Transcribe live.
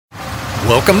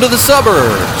Welcome to the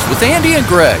suburbs with Andy and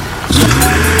Greg.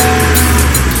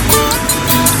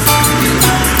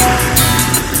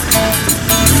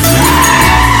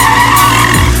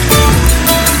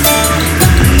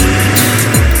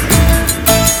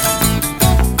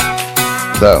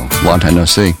 So, long time no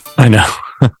see. I know.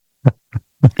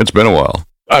 It's been a while.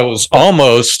 I was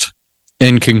almost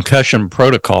in concussion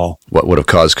protocol. What would have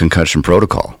caused concussion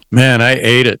protocol? Man, I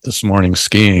ate it this morning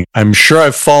skiing. I'm sure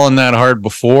I've fallen that hard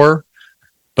before,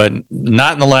 but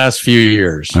not in the last few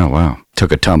years. Oh, wow.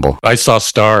 Took a tumble. I saw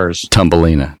stars.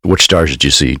 Tumbleina. Which stars did you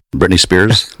see? Britney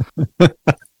Spears?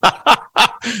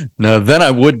 No, then I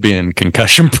would be in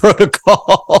concussion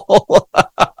protocol.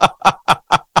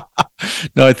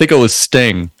 No, I think it was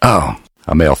Sting. Oh,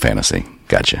 a male fantasy.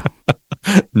 Gotcha.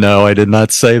 No, I did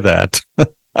not say that.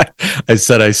 I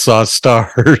said I saw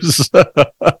stars.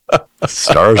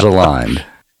 Stars aligned.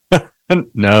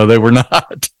 No, they were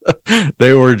not.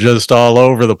 They were just all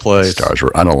over the place. Stars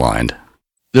were unaligned.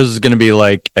 This is going to be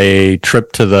like a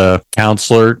trip to the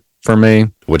counselor for me.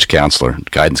 Which counselor?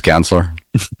 Guidance counselor?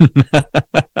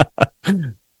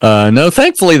 No,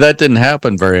 thankfully that didn't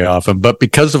happen very often, but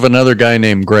because of another guy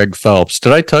named Greg Phelps.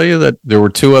 Did I tell you that there were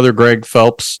two other Greg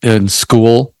Phelps in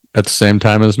school at the same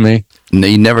time as me? No,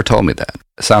 you never told me that.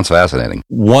 It sounds fascinating.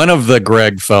 One of the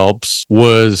Greg Phelps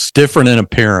was different in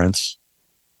appearance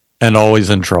and always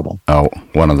in trouble. Oh,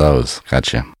 one of those.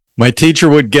 Gotcha. My teacher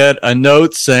would get a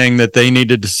note saying that they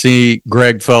needed to see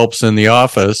Greg Phelps in the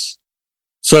office.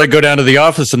 So I'd go down to the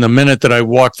office, and the minute that I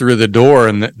walked through the door,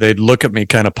 and they'd look at me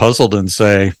kind of puzzled and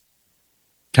say,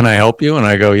 "Can I help you?" And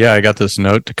I go, "Yeah, I got this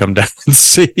note to come down and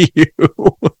see you."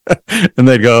 And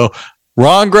they'd go,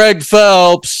 "Wrong Greg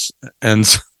Phelps." And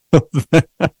so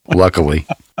Luckily.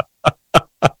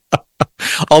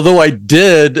 although I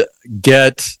did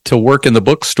get to work in the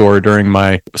bookstore during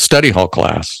my study hall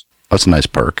class. That's a nice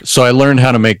perk. So I learned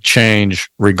how to make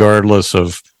change regardless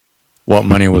of what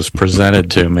money was presented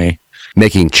to me.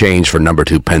 Making change for number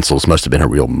 2 pencils must have been a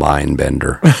real mind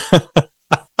bender.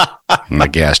 My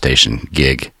gas station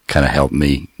gig kind of helped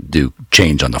me do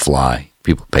change on the fly.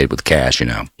 People paid with cash, you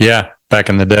know. Yeah, back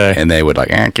in the day. And they would like,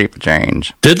 keep the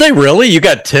change. Did they really? You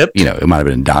got tipped? You know, it might have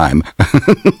been a dime.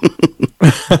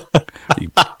 You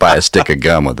buy a stick of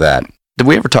gum with that. Did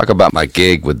we ever talk about my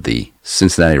gig with the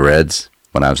Cincinnati Reds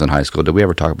when I was in high school? Did we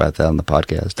ever talk about that on the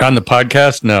podcast? On the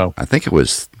podcast? No. I think it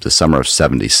was the summer of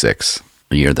 76,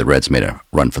 the year the Reds made a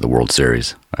run for the World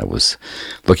Series. I was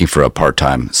looking for a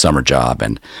part-time summer job,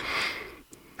 and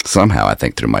somehow, I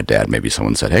think through my dad, maybe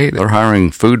someone said, "Hey, they're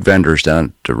hiring food vendors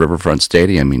down at Riverfront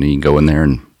Stadium. You know, you can go in there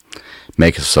and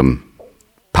make some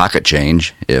pocket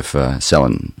change if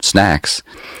selling snacks."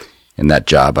 In that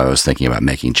job, I was thinking about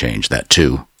making change. That,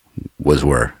 too, was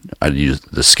where I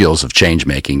used the skills of change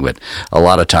making. But a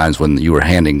lot of times when you were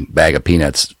handing a bag of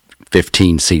peanuts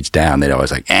 15 seats down, they'd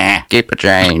always like, keep the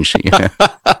change.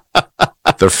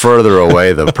 The further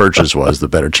away the purchase was, the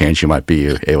better chance you might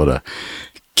be able to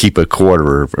keep a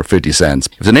quarter or 50 cents.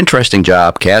 It was an interesting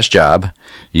job, cash job.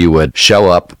 You would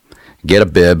show up, get a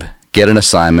bib, get an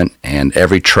assignment, and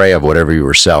every tray of whatever you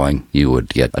were selling, you would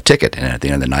get a ticket. And at the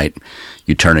end of the night,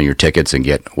 you turn in your tickets and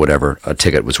get whatever a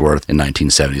ticket was worth in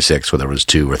 1976, whether it was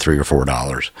 $2 or $3 or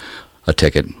 $4 a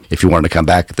ticket. If you wanted to come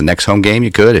back at the next home game,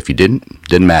 you could. If you didn't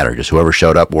matter. Just whoever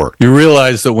showed up worked. You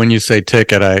realize that when you say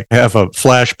ticket, I have a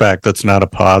flashback that's not a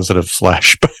positive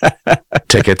flashback.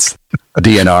 Tickets,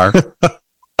 DNR.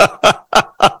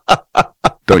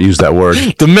 Don't use that word.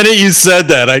 The minute you said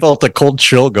that, I felt a cold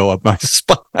chill go up my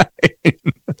spine.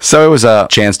 So it was a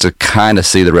chance to kind of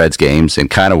see the Reds games and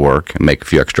kind of work and make a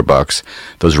few extra bucks.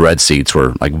 Those red seats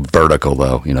were like vertical,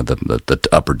 though. You know, the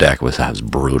upper deck was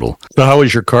brutal. So how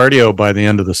was your cardio by the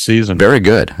end of the season? Very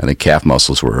good. I think calf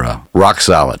muscles were rock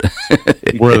solid.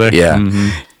 Were they? Yeah. Mm-hmm.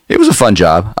 It was a fun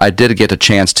job. I did get a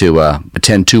chance to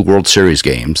attend 2 World Series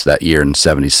games that year in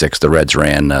 76. The Reds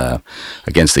ran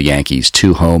against the Yankees,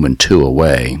 2 home and 2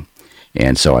 away.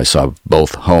 And so I saw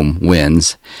both home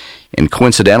wins. And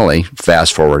coincidentally,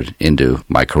 fast forward into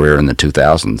my career in the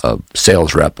 2000s, a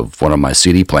sales rep of one of my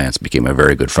CD plants became a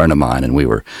very good friend of mine, and we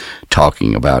were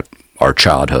talking about our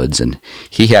childhoods. And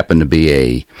he happened to be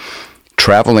a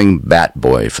traveling bat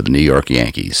boy for the New York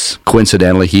Yankees.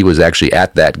 Coincidentally, he was actually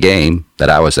at that game that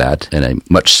I was at in a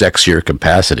much sexier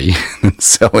capacity than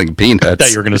selling peanuts. I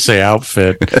thought you were going to say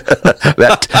outfit.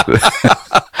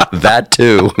 That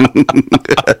too.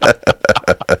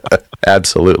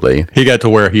 Absolutely. He got to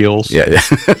wear heels. Yeah.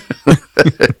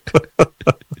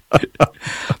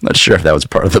 I'm not sure if that was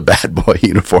part of the bad boy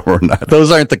uniform or not.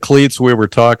 Those aren't the cleats we were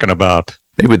talking about.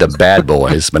 Maybe the bad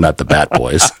boys, but not the bat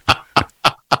boys.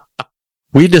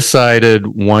 We decided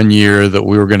one year that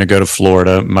we were going to go to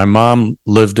Florida. My mom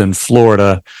lived in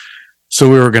Florida, so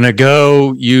we were going to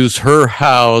go use her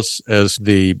house as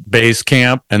the base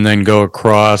camp and then go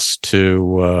across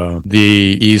to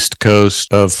the east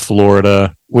coast of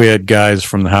Florida. We had guys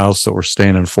from the house that were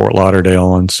staying in Fort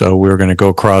Lauderdale, and so we were going to go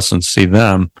across and see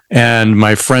them. And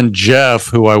my friend Jeff,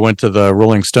 who I went to the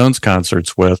Rolling Stones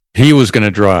concerts with, he was going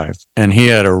to drive, and he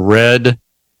had a red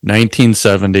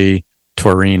 1970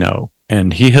 Torino,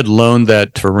 and he had loaned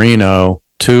that Torino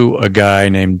to a guy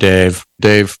named Dave.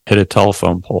 Dave hit a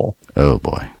telephone pole. Oh,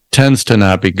 boy. Tends to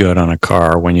not be good on a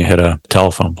car when you hit a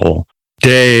telephone pole.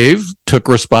 Dave took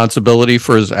responsibility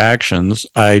for his actions.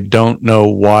 I don't know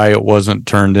why it wasn't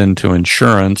turned into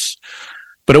insurance,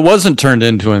 but it wasn't turned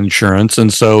into insurance.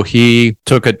 And so he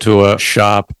took it to a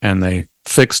shop and they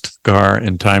fixed the car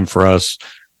in time for us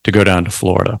to go down to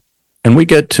Florida. And we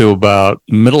get to about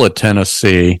middle of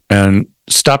Tennessee and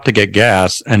stop to get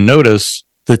gas and notice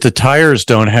that the tires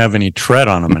don't have any tread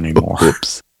on them anymore.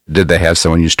 Oops. Did they have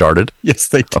someone you started? Yes,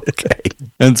 they did. Okay.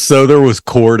 And so there was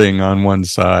cording on one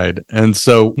side. And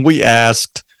so we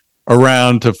asked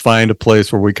around to find a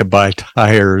place where we could buy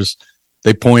tires.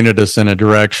 They pointed us in a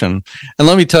direction. And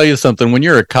let me tell you something. When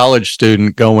you're a college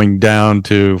student going down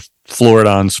to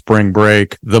Florida on spring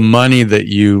break, the money that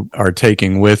you are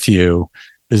taking with you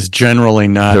is generally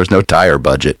not. There's no tire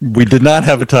budget. We did not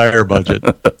have a tire budget.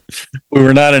 We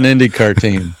were not an IndyCar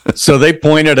team. So they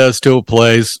pointed us to a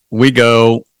place. We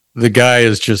go. The guy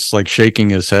is just like shaking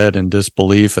his head in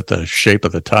disbelief at the shape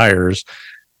of the tires.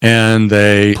 And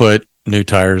they put new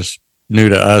tires, new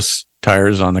to us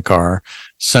tires on the car,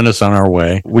 sent us on our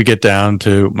way. We get down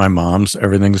to my mom's.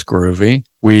 Everything's groovy.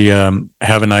 We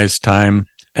have a nice time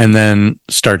and then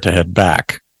start to head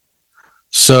back.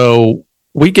 So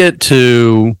we get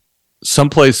to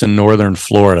someplace in northern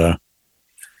Florida,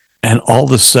 and all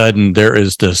of a sudden there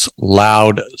is this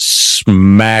loud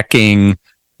smacking,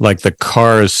 like the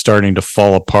car is starting to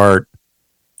fall apart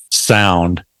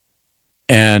sound.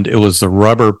 And it was the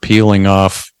rubber peeling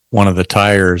off one of the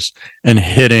tires and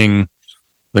hitting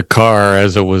the car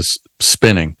as it was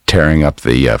spinning. Tearing up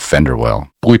the fender well.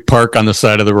 We park on the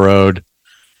side of the road.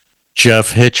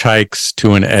 Jeff hitchhikes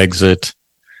to an exit.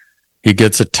 He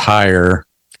gets a tire.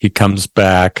 He comes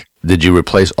back. Did you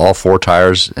replace all 4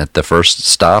 tires at the first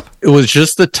stop? It was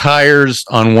just the tires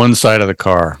on one side of the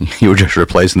car. You were just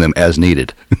replacing them as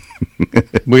needed.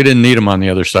 We didn't need them on the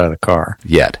other side of the car.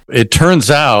 Yet. It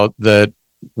turns out that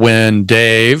when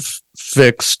Dave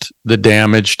fixed the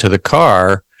damage to the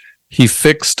car, he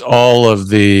fixed all of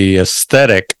the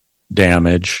aesthetic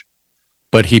damage,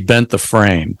 but he bent the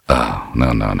frame. Oh,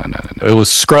 no. It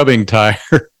was scrubbing tires.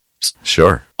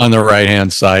 Sure. On the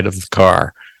right-hand side of the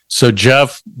car. So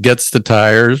Jeff gets the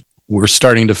tires. We're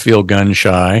starting to feel gun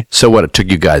shy. So what, it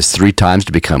took you guys 3 times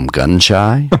to become gun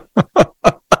shy?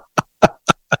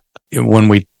 When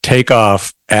we take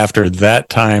off after that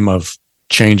time of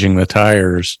changing the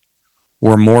tires,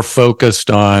 we're more focused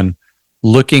on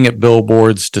looking at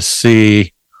billboards to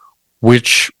see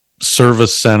which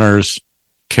service centers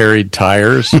carried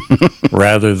tires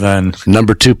rather than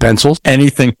number 2 pencils,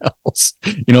 anything else.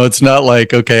 You know, it's not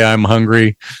like, okay, I'm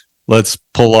hungry. Let's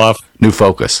pull off. New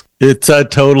focus. It's a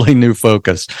totally new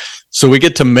focus. So we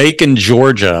get to Macon,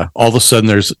 Georgia. All of a sudden,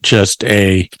 there's just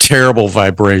a terrible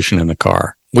vibration in the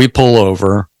car. We pull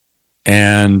over,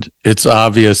 and it's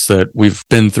obvious that we've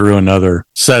been through another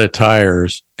set of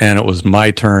tires, and it was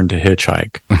my turn to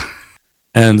hitchhike.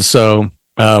 And so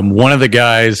one of the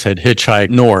guys had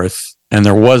hitchhiked north, and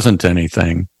there wasn't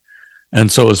anything.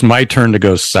 And so it was my turn to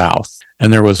go south,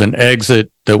 and there was an exit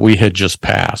that we had just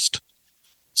passed.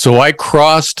 So I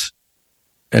crossed,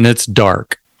 and it's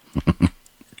dark.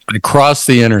 I cross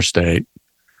the interstate.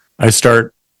 I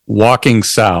start walking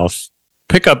south.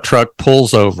 Pickup truck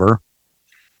pulls over,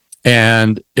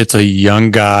 and it's a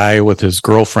young guy with his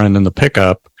girlfriend in the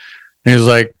pickup. And he's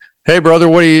like, "Hey, brother,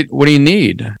 what do you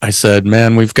need?" I said,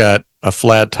 "Man, we've got a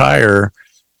flat tire.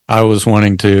 I was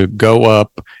wanting to go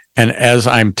up." And as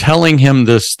I'm telling him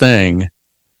this thing,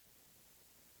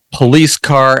 police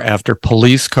car after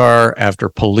police car after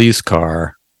police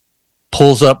car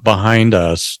pulls up behind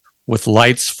us with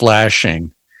lights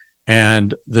flashing.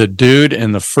 And the dude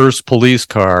in the first police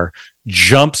car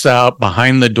jumps out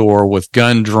behind the door with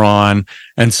gun drawn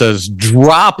and says,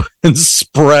 "Drop and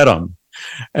spread them."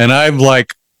 And I'm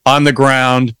like on the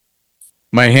ground,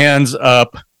 my hands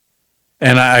up,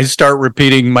 and I start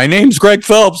repeating, "My name's Greg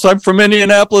Phelps. I'm from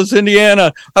Indianapolis,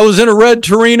 Indiana. I was in a red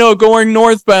Torino going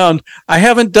northbound. I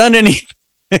haven't done anything."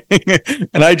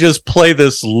 And I just play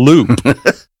this loop.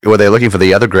 Were they looking for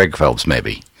the other Greg Phelps,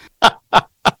 maybe?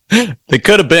 They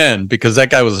could have been, because that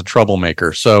guy was a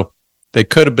troublemaker. So they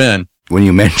could have been. When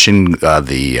you mentioned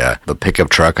the pickup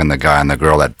truck and the guy and the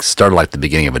girl, that started like the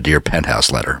beginning of a Dear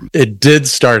Penthouse letter. It did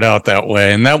start out that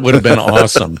way, and that would have been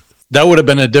awesome. That would have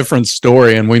been a different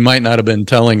story, and we might not have been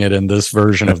telling it in this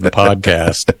version of the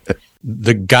podcast.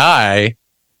 The guy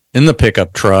in the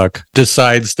pickup truck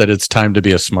decides that it's time to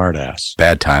be a smartass.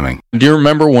 Bad timing. Do you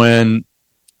remember when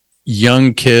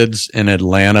young kids in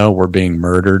Atlanta were being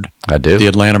murdered? I do. The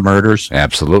Atlanta murders?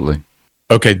 Absolutely.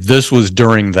 Okay, this was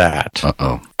during that.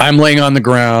 Uh-oh. I'm laying on the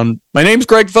ground. My name's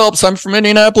Greg Phelps. I'm from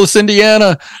Indianapolis,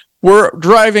 Indiana. We're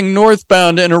driving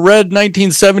northbound in a red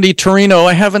 1970 Torino.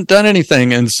 I haven't done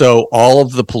anything. And so all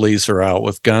of the police are out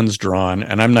with guns drawn.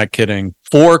 And I'm not kidding.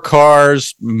 4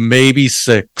 cars, maybe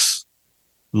 6.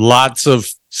 Lots of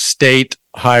state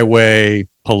highway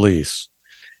police.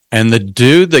 And the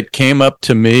dude that came up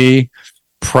to me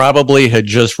probably had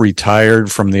just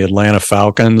retired from the Atlanta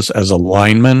Falcons as a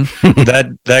lineman.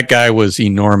 That guy was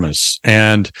enormous.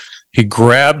 And he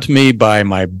grabbed me by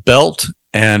my belt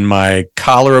and my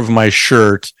collar of my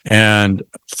shirt and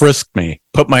frisked me,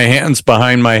 put my hands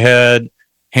behind my head,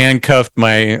 handcuffed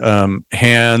my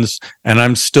hands, and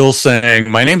I'm still saying,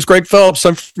 my name's Greg Phelps.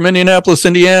 I'm from Indianapolis,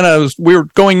 Indiana. We were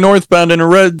going northbound in a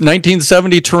red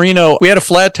 1970 Torino. We had a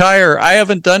flat tire. I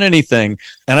haven't done anything.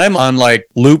 And I'm on like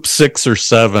loop 6 or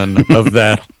 7 of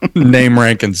that name,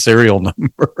 rank, and serial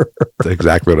number. That's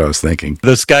exactly what I was thinking.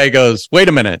 This guy goes, wait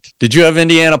a minute. Did you have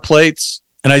Indiana plates?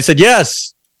 And I said,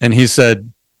 yes. And he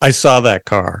said, I saw that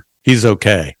car. He's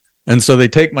okay. And so they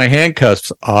take my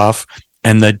handcuffs off.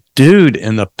 And the dude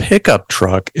in the pickup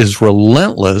truck is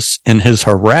relentless in his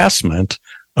harassment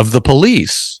of the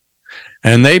police.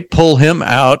 And they pull him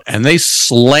out and they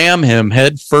slam him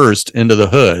head first into the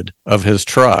hood of his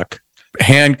truck,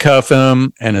 handcuff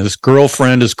him, and his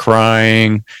girlfriend is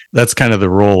crying. That's kind of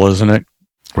the rule, isn't it?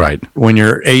 Right. When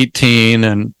you're 18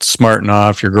 and smarting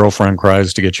off, your girlfriend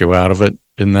cries to get you out of it.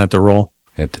 Isn't that the rule?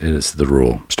 It is the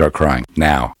rule. Start crying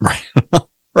now. Right.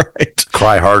 Right.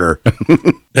 Cry harder.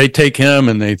 They take him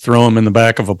and they throw him in the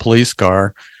back of a police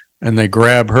car, and they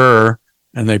grab her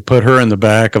and they put her in the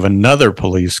back of another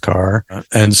police car.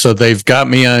 And so they've got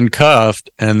me uncuffed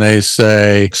and they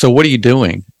say, so what are you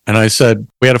doing? And I said,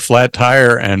 we had a flat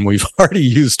tire and we've already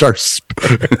used our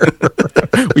spare.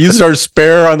 We used our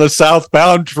spare on the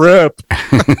southbound trip.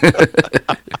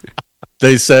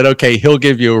 They said, okay, he'll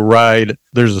give you a ride.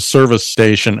 There's a service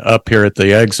station up here at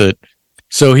the exit.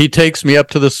 So he takes me up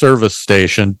to the service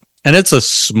station, and it's a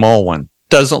small one.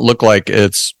 Doesn't look like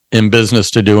it's in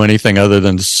business to do anything other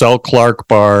than sell Clark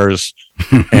bars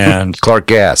and Clark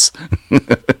gas.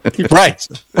 Right.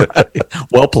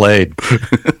 Well played.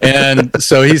 And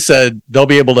so he said, they'll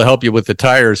be able to help you with the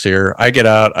tires here. I get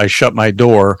out, I shut my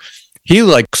door. He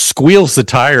like squeals the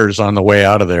tires on the way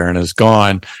out of there and is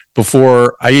gone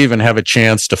before I even have a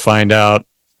chance to find out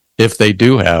if they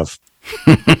do have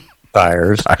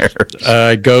tires.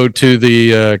 I go to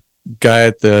the guy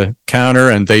at the counter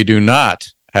and they do not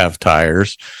have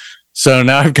tires. So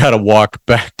now I've got to walk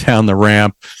back down the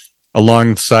ramp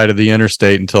along the side of the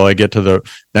interstate until I get to the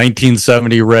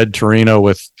 1970 red Torino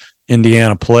with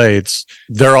Indiana plates.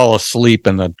 They're all asleep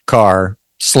in the car.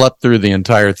 Slept through the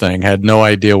entire thing, had no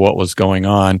idea what was going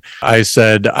on. I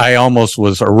said, I almost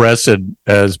was arrested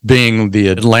as being the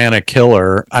Atlanta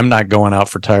killer. I'm not going out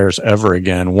for tires ever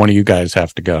again. One of you guys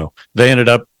have to go. They ended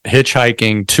up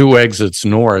hitchhiking 2 exits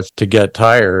north to get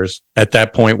tires. At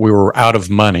that point, we were out of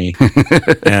money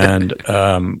and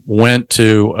went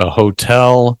to a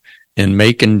hotel in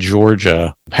Macon,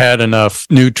 Georgia, had enough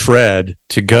new tread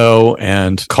to go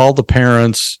and call the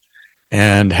parents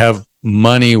and have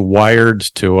money wired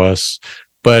to us,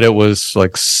 but it was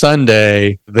like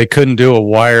Sunday. They couldn't do a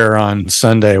wire on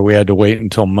Sunday. We had to wait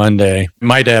until Monday.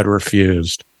 My dad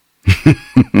refused.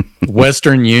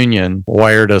 Western Union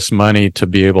wired us money to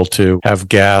be able to have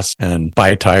gas and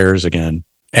buy tires again.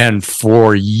 And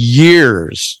for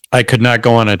years, I could not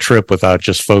go on a trip without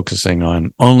just focusing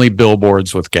on only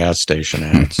billboards with gas station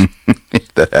ads.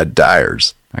 That had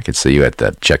tires. I could see you at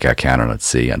that checkout counter, let's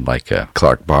see, and like a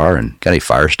Clark bar and got any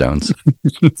Firestones?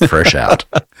 Fresh out.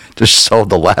 Just sold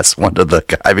the last one to the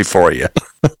guy before you.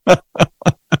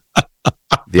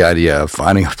 The idea of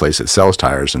finding a place that sells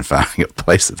tires and finding a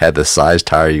place that had the size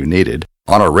tire you needed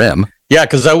on a rim. Yeah,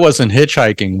 because I wasn't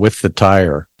hitchhiking with the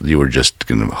tire. You were just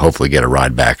going to hopefully get a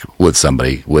ride back with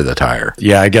somebody with a tire.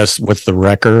 Yeah, I guess with the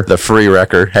wrecker. The free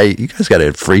wrecker. Hey, you guys got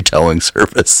a free towing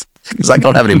service. Because I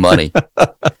don't have any money.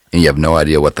 And you have no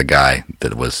idea what the guy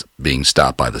that was being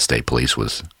stopped by the state police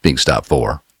was being stopped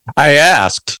for. I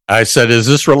asked, I said, is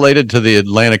this related to the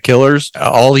Atlanta killers?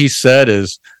 All he said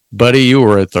is, Buddy, you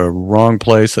were at the wrong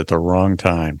place at the wrong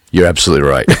time. You're absolutely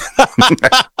right.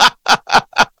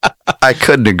 I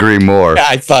couldn't agree more.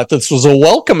 I thought this was a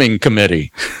welcoming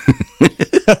committee.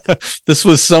 This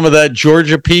was some of that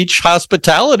Georgia peach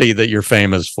hospitality that you're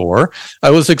famous for. I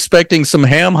was expecting some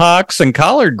ham hocks and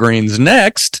collard greens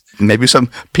next. Maybe some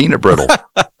peanut brittle.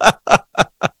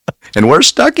 And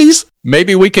where's Stuckey's?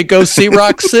 Maybe we could go see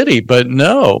Rock City, but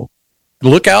no.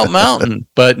 Lookout Mountain,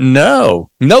 but no.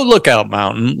 No Lookout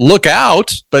Mountain. Look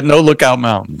out, but no Lookout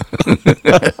Mountain.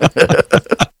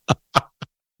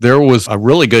 There was a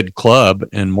really good club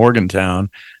in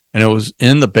Morgantown, and it was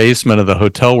in the basement of the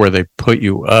hotel where they put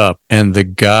you up. And the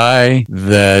guy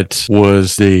that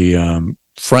was the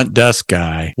front desk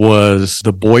guy was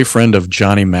the boyfriend of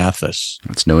Johnny Mathis.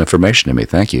 That's new information to me.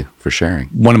 Thank you for sharing.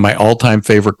 One of my all-time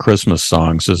favorite Christmas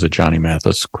songs is a Johnny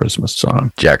Mathis Christmas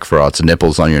song. Jack Frost's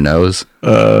nipples on your nose?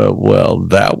 Well,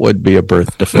 that would be a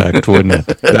birth defect, wouldn't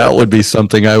it? That would be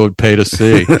something I would pay to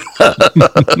see.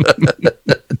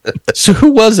 So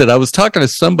who was it? I was talking to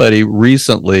somebody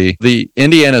recently. The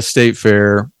Indiana State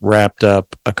Fair wrapped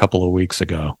up a couple of weeks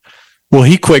ago. Well,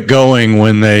 he quit going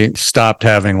when they stopped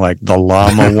having like the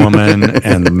llama woman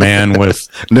and the man with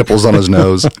nipples on his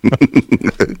nose.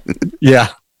 Yeah.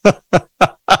 The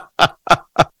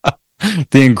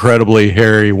incredibly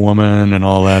hairy woman and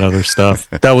all that other stuff.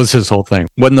 That was his whole thing.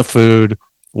 Wasn't the food,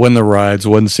 wasn't the rides,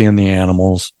 wasn't seeing the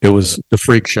animals. It was the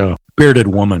freak show. Bearded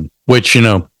woman, which, you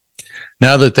know,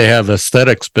 now that they have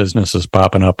aesthetics businesses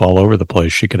popping up all over the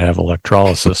place, she could have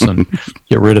electrolysis and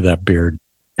get rid of that beard.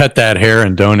 Cut that hair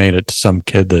and donate it to some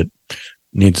kid that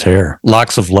needs hair.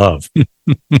 Locks of love.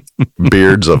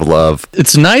 Beards of love.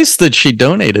 It's nice that she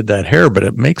donated that hair, but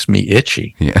it makes me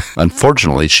itchy. Yeah.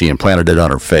 Unfortunately, she implanted it on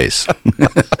her face.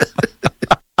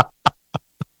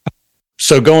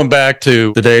 So going back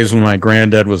to the days when my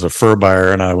granddad was a fur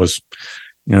buyer and I was,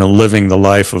 you know, living the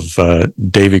life of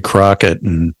Davy Crockett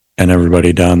and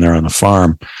everybody down there on the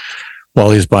farm while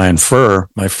he's buying fur,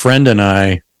 my friend and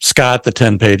I, Scott, the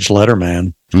 10-page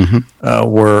letterman,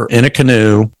 were in a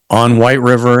canoe on White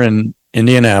River in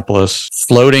Indianapolis,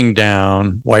 floating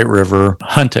down White River,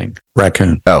 hunting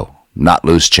raccoon. Oh, not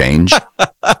loose change.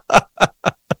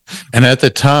 And at the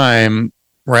time,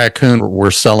 raccoon were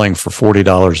selling for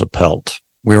 $40 a pelt.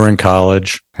 We were in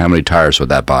college. How many tires would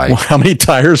that buy? Well, how many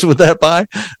tires would that buy?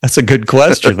 That's a good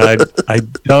question. I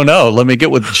don't know. Let me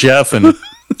get with Jeff and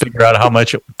figure out how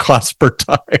much it would cost per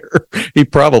tire. He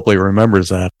probably remembers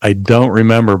that. I don't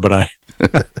remember, but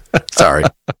Sorry.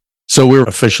 So we were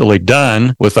officially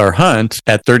done with our hunt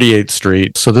at 38th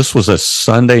Street. So this was a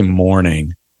Sunday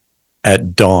morning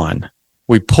at dawn.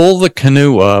 We pull the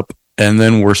canoe up and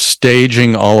then we're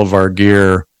staging all of our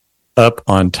gear up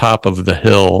on top of the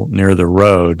hill near the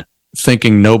road,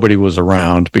 thinking nobody was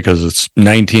around because it's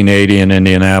 1980 in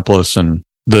Indianapolis and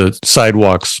the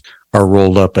sidewalks are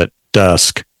rolled up at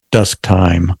dusk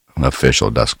time.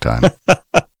 Official dusk time.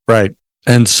 Right.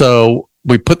 And so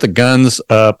we put the guns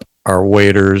up, our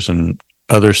waders and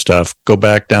other stuff, go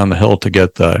back down the hill to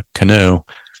get the canoe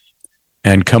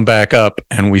and come back up.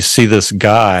 And we see this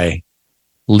guy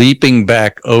leaping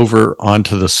back over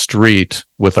onto the street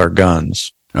with our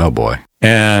guns. Oh, boy.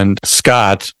 And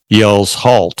Scott yells,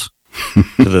 halt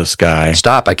to this guy.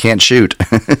 Stop. I can't shoot.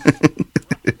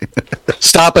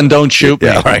 Stop and don't shoot me.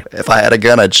 Yeah, right. If I had a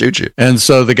gun, I'd shoot you. And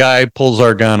so the guy pulls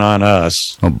our gun on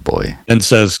us. Oh, boy. And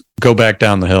says, go back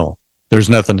down the hill. There's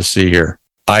nothing to see here.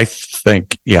 I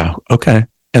think, yeah, okay.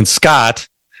 And Scott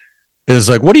is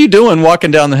like, what are you doing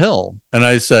walking down the hill? And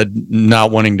I said,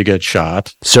 not wanting to get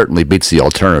shot. Certainly beats the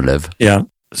alternative. Yeah.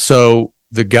 So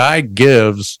the guy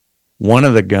gives one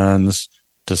of the guns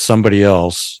to somebody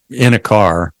else in a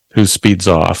car who speeds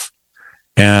off.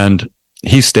 And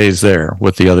he stays there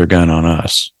with the other gun on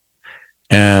us.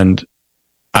 And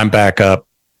I'm back up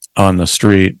on the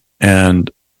street and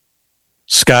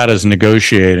Scott is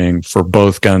negotiating for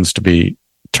both guns to be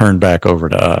turned back over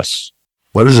to us.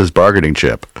 What is his bargaining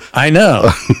chip? I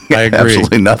know. I agree.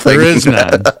 Absolutely nothing. There is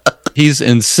none. He's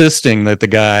insisting that the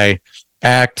guy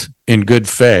act in good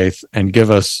faith and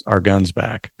give us our guns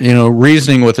back. You know,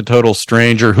 reasoning with a total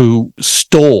stranger who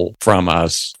stole from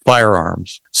us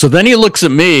firearms. So then he looks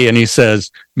at me and he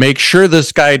says, make sure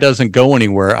this guy doesn't go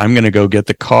anywhere. I'm going to go get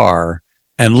the car,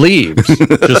 and leaves.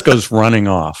 Just goes running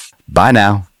off. Bye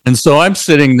now. And so I'm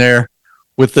sitting there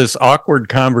with this awkward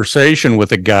conversation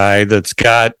with a guy that's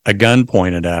got a gun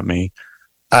pointed at me.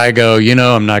 I go, you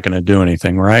know, I'm not going to do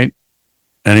anything, right?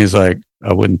 And he's like,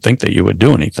 I wouldn't think that you would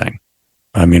do anything.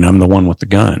 I mean, I'm the one with the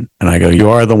gun. And I go, you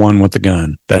are the one with the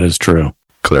gun. That is true.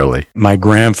 Clearly. My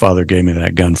grandfather gave me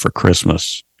that gun for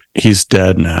Christmas. He's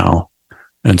dead now.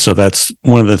 And so that's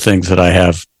one of the things that I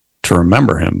have to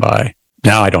remember him by.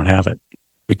 Now I don't have it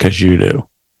because you do.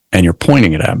 And you're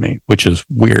pointing it at me, which is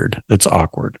weird. It's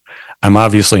awkward. I'm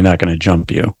obviously not going to jump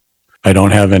you. I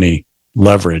don't have any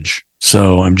leverage.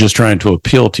 So I'm just trying to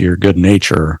appeal to your good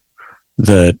nature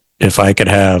that if I could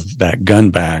have that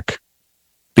gun back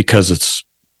because it's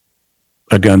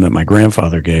a gun that my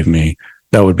grandfather gave me,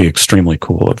 that would be extremely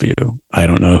cool of you. I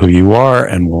don't know who you are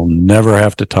and we'll never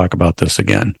have to talk about this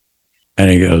again.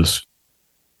 And he goes,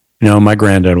 my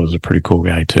granddad was a pretty cool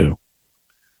guy too.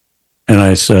 And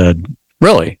I said,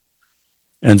 really?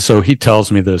 And so he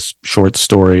tells me this short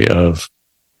story of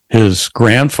his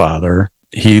grandfather.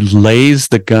 He lays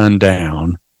the gun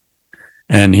down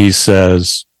and he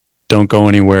says, don't go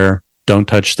anywhere. Don't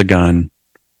touch the gun.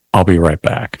 I'll be right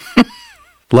back. A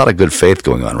lot of good faith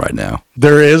going on right now.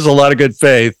 There is a lot of good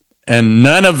faith, and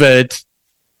none of it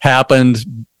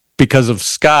happened because of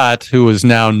Scott, who is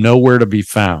now nowhere to be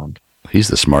found. He's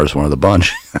the smartest one of the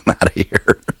bunch. I'm out of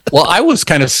here. Well, I was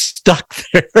kind of stuck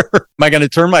there. Am I going to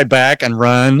turn my back and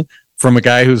run from a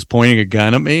guy who's pointing a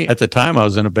gun at me? At the time, I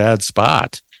was in a bad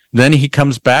spot. Then he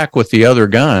comes back with the other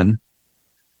gun,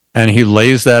 and he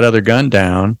lays that other gun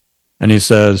down, and he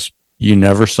says, you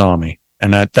never saw me.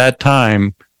 And at that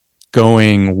time,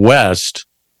 going west,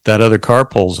 that other car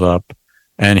pulls up,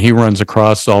 and he runs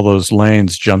across all those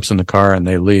lanes, jumps in the car, and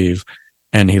they leave,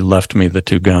 and he left me the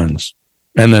two guns.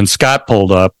 And then Scott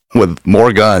pulled up with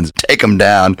more guns. Take them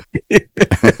down.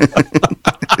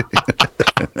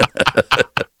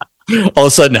 All of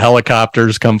a sudden,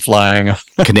 helicopters come flying.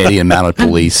 Canadian Mounted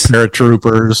Police.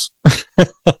 Paratroopers.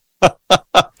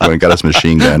 Went and got his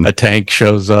machine gun. A tank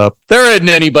shows up. There isn't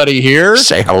anybody here.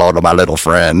 Say hello to my little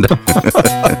friend.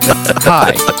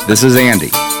 Hi, this is Andy.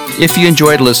 If you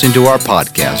enjoyed listening to our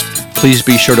podcast, please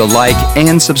be sure to like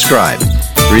and subscribe.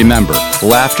 Remember,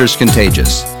 laughter's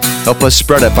contagious. Help us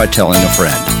spread it by telling a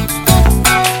friend.